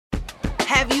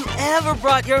Have you ever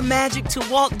brought your magic to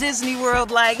Walt Disney World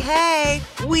like, hey,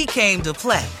 we came to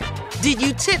play? Did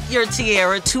you tip your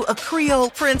tiara to a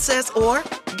Creole princess or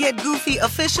get goofy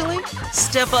officially?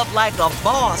 Step up like a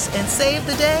boss and save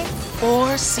the day?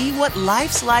 Or see what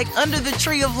life's like under the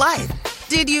tree of life?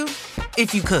 Did you?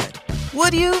 If you could.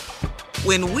 Would you?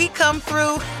 When we come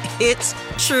through, it's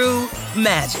true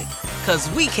magic. 'Cause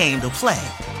we came to play.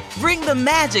 Bring the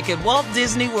magic at Walt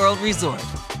Disney World Resort.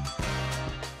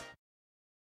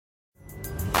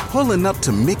 Pulling up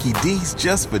to Mickey D's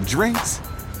just for drinks?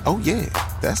 Oh yeah,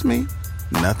 that's me.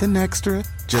 Nothing extra,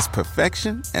 just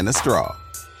perfection and a straw.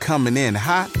 Coming in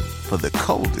hot for the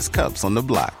coldest cups on the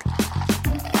block.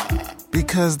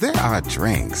 Because there are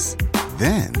drinks.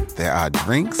 Then there are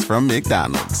drinks from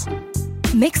McDonald's.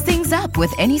 Mix things up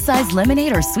with any size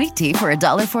lemonade or sweet tea for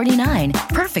 $1.49.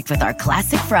 Perfect with our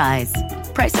classic fries.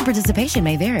 Price and participation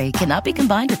may vary. Cannot be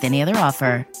combined with any other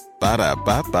offer.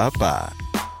 Ba-da-ba-ba-ba.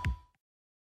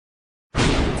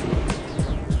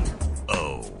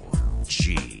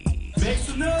 OG. Make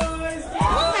some noise!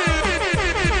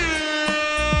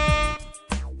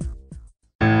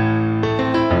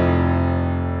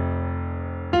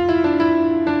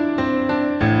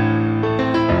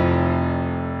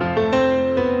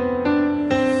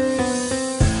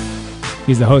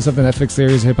 He's the host of the Netflix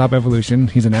series Hip Hop Evolution.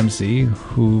 He's an MC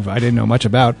who I didn't know much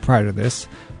about prior to this,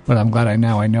 but I'm glad I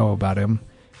know about him.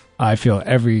 I feel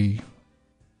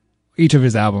each of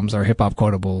his albums are hip hop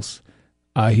quotables.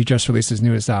 He just released his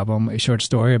newest album, a short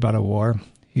story about a war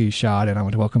he shot, and I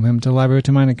want to welcome him to the Library of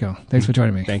Domenico. Thanks for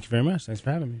joining me. Thank you very much. Thanks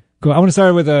for having me. Cool. I want to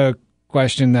start with a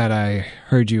question that I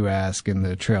heard you ask in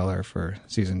the trailer for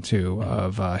season 2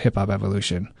 of Hip Hop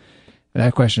Evolution. And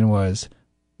that question was,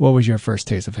 what was your first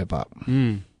taste of hip hop?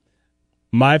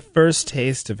 My first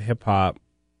taste of hip hop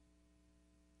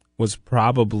was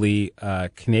probably a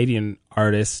Canadian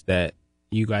artist that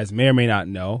you guys may or may not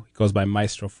know. He goes by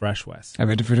Maestro Fresh Wes. I've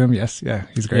interviewed him. Yes. Yeah.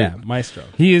 He's great. Yeah, Maestro.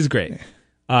 He is great.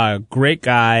 Great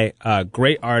guy,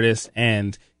 great artist.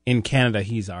 And in Canada,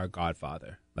 he's our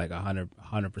godfather, like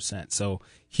 100%. So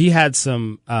he had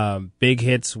some big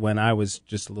hits when I was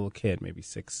just a little kid, maybe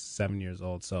 6, 7 years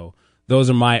old. So those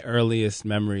are my earliest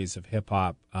memories of hip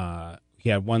hop. He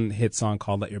had one hit song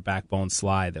called Let Your Backbone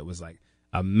Slide that was like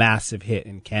a massive hit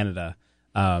in Canada.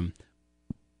 And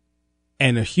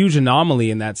a huge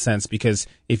anomaly in that sense, because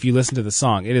if you listen to the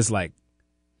song, it is like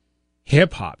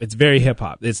hip hop. It's very hip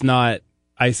hop. It's not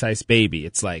Ice Ice Baby.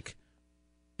 It's like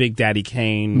Big Daddy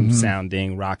Kane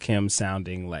sounding, Rakim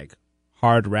sounding, like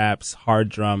hard raps, hard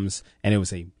drums, and it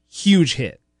was a huge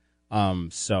hit.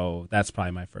 So that's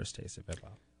probably my first taste of hip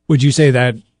hop. Would you say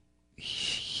that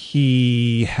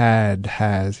he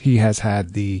has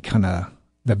had the kind of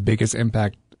the biggest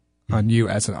impact on you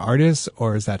as an artist,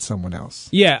 or is that someone else?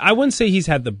 Yeah, I wouldn't say he's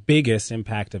had the biggest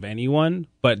impact of anyone,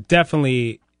 but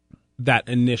definitely that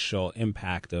initial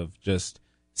impact of just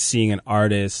seeing an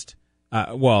artist,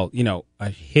 a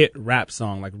hit rap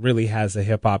song like really has a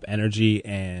hip hop energy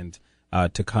and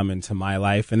to come into my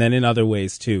life. And then in other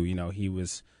ways too, he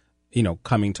was,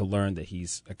 coming to learn that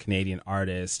he's a Canadian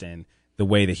artist, and the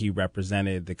way that he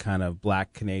represented the kind of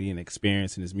Black Canadian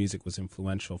experience in his music was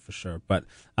influential for sure. But,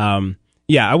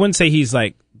 yeah, I wouldn't say he's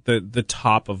like the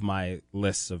top of my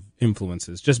list of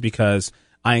influences just because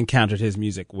I encountered his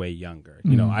music way younger.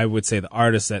 I would say the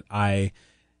artists that I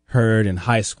heard in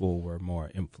high school were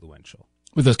more influential.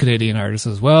 With those Canadian artists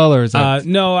as well, or is that?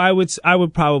 No, I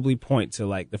would probably point to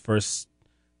like the first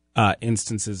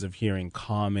instances of hearing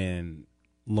Common,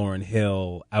 Lauryn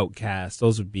Hill, Outkast.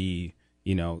 Those would be,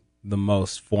 the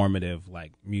most formative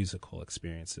like musical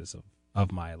experiences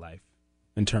of my life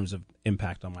in terms of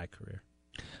impact on my career.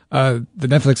 The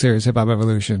Netflix series Hip Hop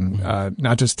Evolution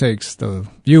not just takes the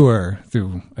viewer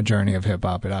through a journey of hip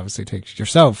hop, it obviously takes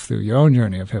yourself through your own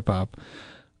journey of hip hop.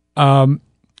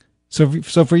 So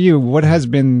for you, what has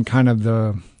been kind of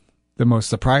the most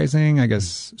surprising, I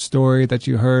guess, story that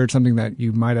you heard, something that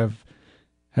you might have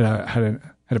had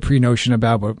a pre-notion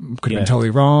about but could have been totally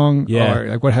wrong? Yeah. Or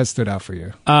like what has stood out for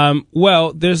you?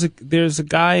 Well, there's a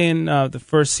guy in the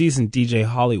first season, DJ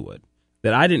Hollywood,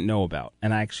 that I didn't know about,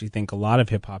 and I actually think a lot of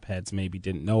hip hop heads maybe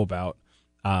didn't know about,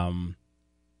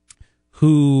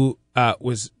 who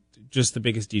was just the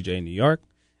biggest DJ in New York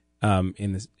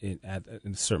in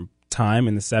a certain time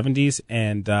in the 70s,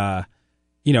 and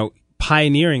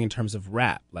pioneering in terms of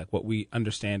rap, like what we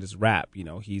understand as rap.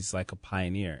 He's like a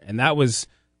pioneer, and that was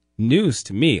news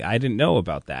to me. I didn't know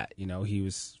about that. He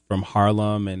was from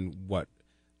Harlem, and what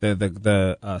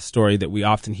the story that we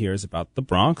often hear is about the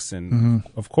Bronx, and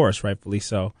of course, rightfully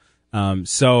so.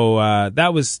 So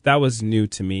that was new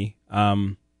to me.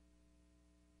 Trying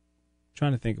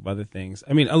trying to think of other things.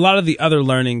 I mean, a lot of the other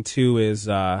learning too is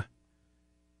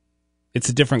it's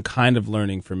a different kind of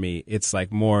learning for me. It's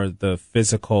like more the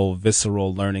physical,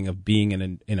 visceral learning of being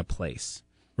in a place,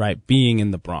 right? Being in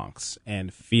the Bronx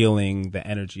and feeling the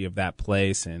energy of that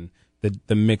place and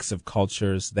the mix of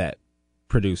cultures that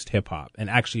produced hip hop, and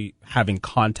actually having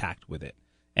contact with it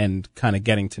and kind of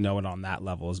getting to know it on that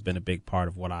level has been a big part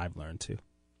of what I've learned too.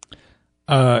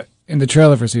 In the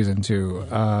trailer for season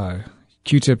 2,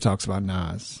 Q-Tip talks about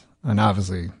Nas, and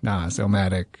obviously Nas,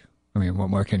 Illmatic. I mean, what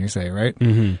more can you say, right?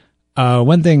 Mm-hmm.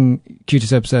 One thing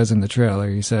Q-Tip says in the trailer,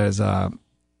 he says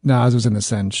Nas was in a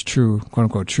sense true, quote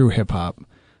unquote, true hip hop.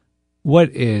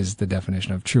 What is the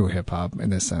definition of true hip hop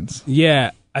in this sense? Yeah,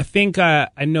 I think I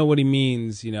know what he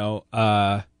means. You know,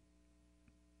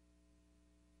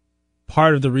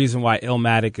 part of the reason why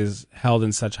Illmatic is held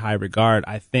in such high regard,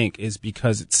 I think, is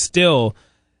because it's still,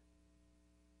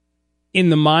 in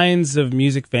the minds of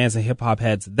music fans and hip hop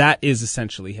heads, that is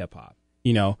essentially hip hop.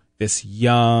 You know, this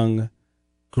young,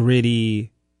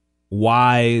 gritty,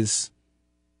 wise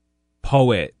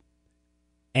poet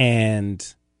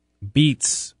and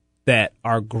beats that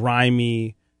are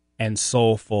grimy and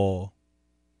soulful.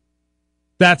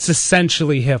 That's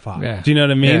essentially hip hop. Yeah. Do you know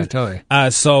what I mean? Yeah, totally.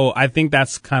 So I think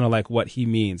that's kind of like what he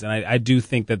means. And I do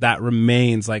think that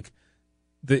remains like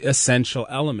the essential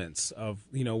elements of,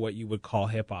 you know, what you would call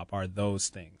hip hop are those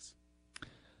things.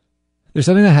 There's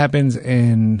something that happens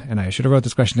and I should have wrote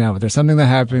this question down, but there's something that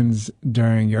happens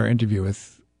during your interview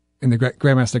in the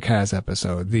Grandmaster Caz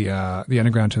episode, the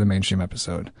Underground to the Mainstream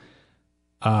episode,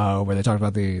 where they talk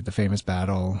about the famous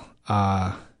battle.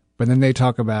 But then they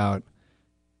talk about,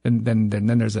 and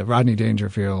then there's a Rodney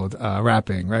Dangerfield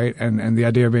rapping, right? And the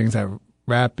idea being that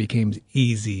rap became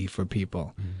easy for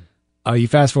people. Mm-hmm. You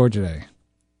fast forward today,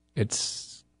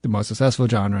 it's the most successful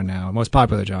genre now, most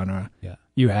popular genre. Yeah.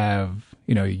 You have,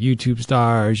 you know, YouTube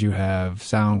stars, you have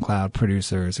SoundCloud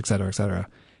producers, et cetera, et cetera.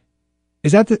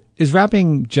 Is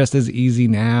rapping just as easy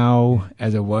now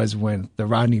as it was when the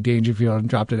Rodney Dangerfield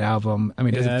dropped an album? I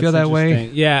mean, does it feel that way?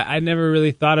 Yeah, I never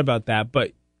really thought about that,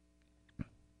 but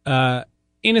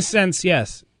in a sense,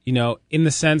 yes. You know, in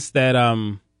the sense that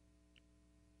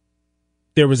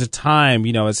there was a time,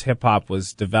 you know, as hip hop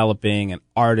was developing and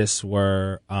artists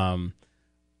were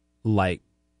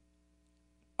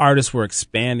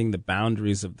expanding the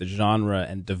boundaries of the genre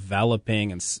and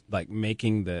developing and like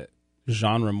making the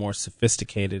genre more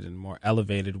sophisticated and more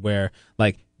elevated, where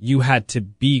like you had to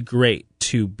be great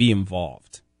to be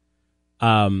involved.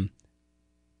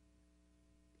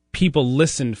 People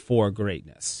listened for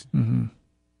greatness. Mm-hmm.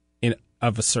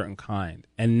 Of a certain kind,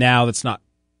 and now that's not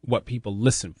what people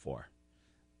listen for.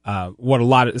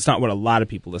 It's not what a lot of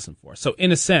people listen for. So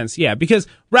in a sense, yeah, because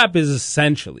rap is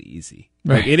essentially easy.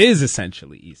 Right. Like, it is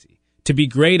essentially easy. To be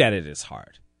great at it is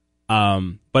hard,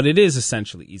 but it is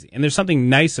essentially easy. And there's something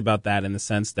nice about that in the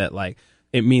sense that like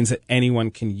it means that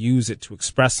anyone can use it to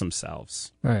express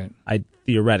themselves. Right.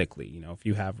 Theoretically, you know, if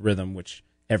you have rhythm, which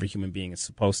every human being is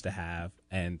supposed to have,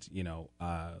 and you know,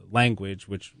 language,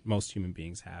 which most human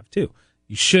beings have too.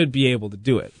 You should be able to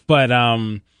do it. But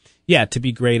yeah, to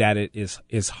be great at it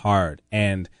is hard.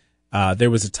 And there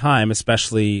was a time,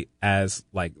 especially as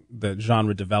like the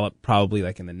genre developed, probably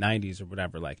like in the 90s or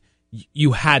whatever, like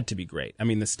you had to be great. I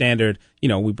mean, the standard, you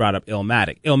know, we brought up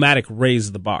Illmatic. Illmatic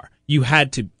raised the bar. You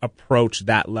had to approach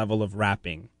that level of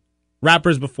rapping.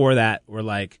 Rappers before that were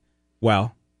like,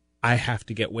 well, I have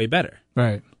to get way better.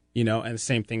 Right. You know, and the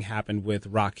same thing happened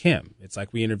with Rakim. It's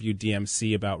like we interviewed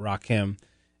DMC about Rakim.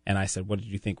 And I said, what did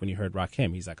you think when you heard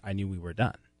Rakim? He's like, I knew we were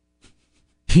done.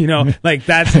 You know, like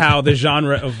that's how the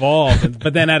genre evolved.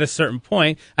 But then at a certain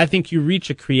point, I think you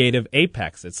reach a creative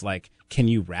apex. It's like, can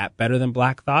you rap better than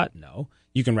Black Thought? No.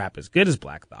 You can rap as good as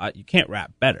Black Thought. You can't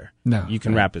rap better. No. You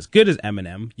can rap as good as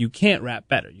Eminem. You can't rap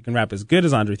better. You can rap as good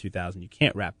as Andre 3000. You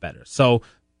can't rap better. So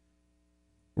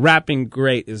rapping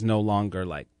great is no longer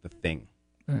like the thing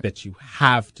that you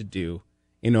have to do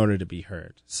in order to be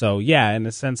heard. So yeah, in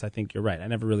a sense, I think you're right. I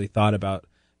never really thought about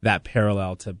that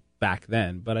parallel to back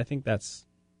then, but I think that's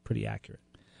pretty accurate.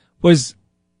 Was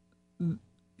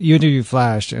you interview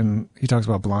Flash and he talks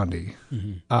about Blondie,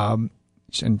 Mm-hmm.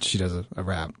 And she does a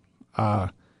rap.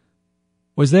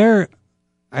 Was there?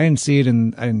 I didn't see it,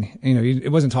 and you know, it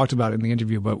wasn't talked about in the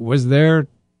interview. But was there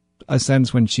a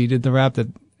sense when she did the rap that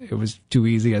it was too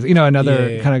easy, as you know,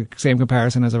 another kind of same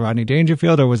comparison as a Rodney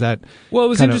Dangerfield, or was that? Well, it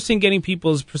was interesting getting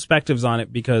people's perspectives on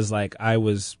it because, like, I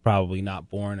was probably not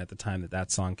born at the time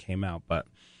that song came out, but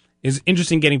it's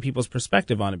interesting getting people's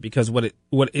perspective on it because what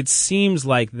it seems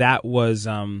like that was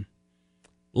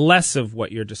less of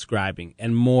what you're describing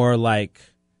and more like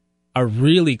a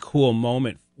really cool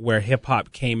moment where hip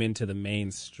hop came into the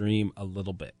mainstream a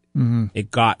little bit. Mm-hmm.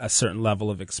 It got a certain level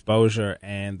of exposure,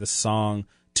 and the song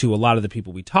to a lot of the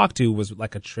people we talked to was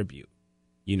like a tribute,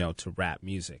 to rap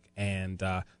music, and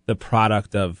the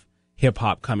product of hip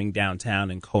hop coming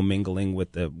downtown and commingling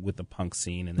with the punk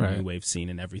scene and the Right. new wave scene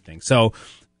and everything. So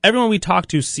everyone we talked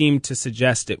to seemed to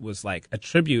suggest it was like a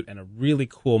tribute and a really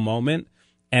cool moment,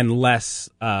 and less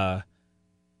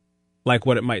like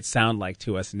what it might sound like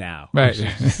to us now. Right. Which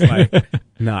is just like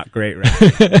not great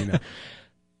rap.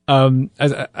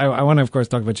 As I want to, of course,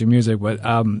 talk about your music, but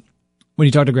when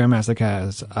you talk to Grandmaster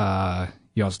Caz,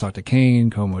 you also talk to Kane,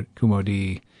 Kumo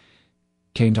D.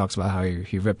 Kane talks about how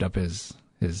he ripped up his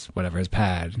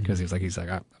pad because he's like,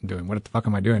 I'm doing, what the fuck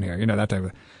am I doing here? That type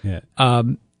of. Yeah.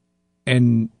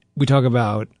 And we talk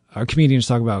about, our comedians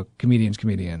talk about comedians.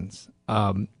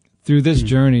 Through this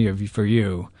journey for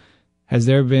you, has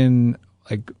there been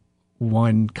like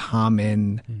one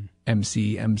common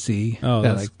MC? Oh,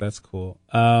 that's cool.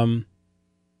 One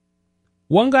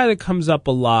guy that comes up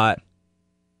a lot.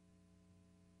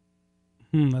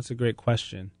 That's a great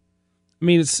question. I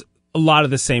mean, it's a lot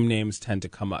of the same names tend to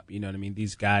come up. You know what I mean?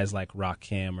 These guys like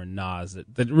Rakim or Nas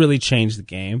that really changed the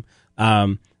game.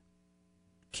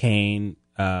 Kane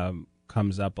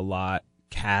comes up a lot.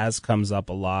 Kaz comes up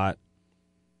a lot.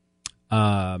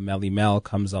 Melly Mel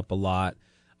comes up a lot.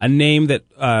 A name that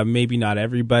maybe not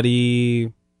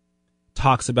everybody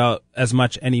talks about as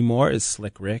much anymore is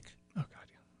Slick Rick. Oh, God,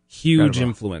 yeah. Huge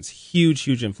influence.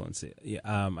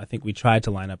 I think we tried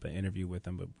to line up an interview with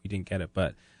him, but we didn't get it.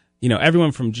 But,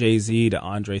 everyone from Jay-Z to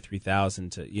Andre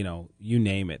 3000 to, you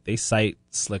name it, they cite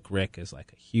Slick Rick as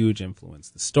like a huge influence.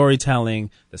 The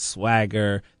storytelling, the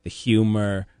swagger, the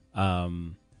humor.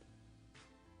 I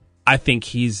think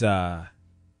he's, what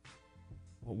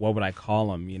would I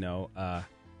call him?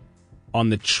 On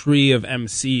the tree of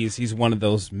MCs, he's one of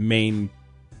those main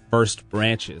first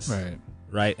branches.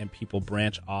 Right. And people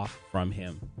branch off from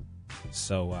him.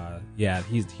 So,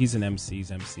 he's an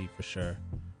MC's MC for sure.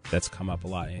 That's come up a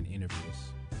lot in interviews.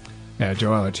 Yeah,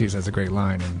 Joel Ortiz has a great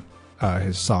line in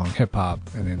his song Hip Hop,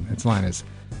 and then its line is,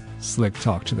 "Slick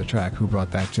talk to the track, who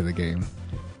brought that to the game?"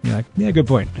 You're like, yeah, good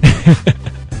point.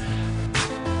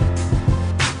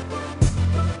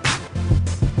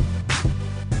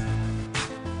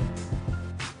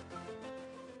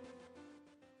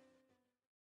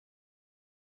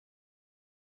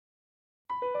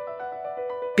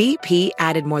 BP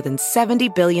added more than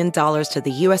 $70 billion to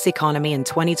the U.S. economy in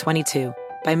 2022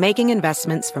 by making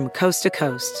investments from coast to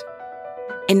coast.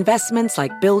 Investments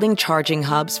like building charging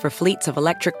hubs for fleets of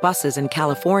electric buses in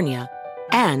California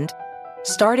and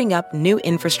starting up new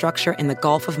infrastructure in the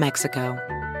Gulf of Mexico.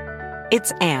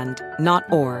 It's and, not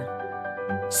or.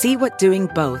 See what doing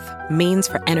both means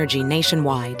for energy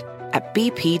nationwide at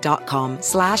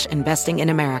bp.com/investing in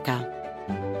America.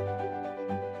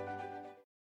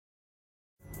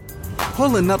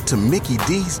 Pulling up to Mickey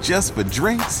D's just for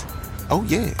drinks? Oh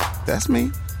yeah, that's me.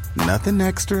 Nothing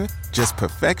extra, just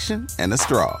perfection and a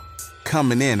straw.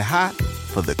 Coming in hot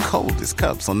for the coldest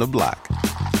cups on the block.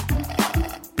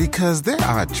 Because there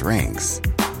are drinks.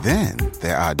 Then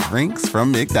there are drinks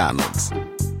from McDonald's.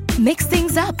 Mix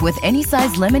things up with any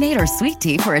size lemonade or sweet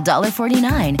tea for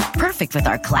 $1.49. Perfect with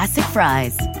our classic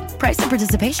fries. Price and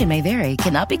participation may vary.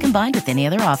 Cannot be combined with any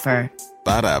other offer.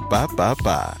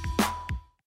 Ba-da-ba-ba-ba.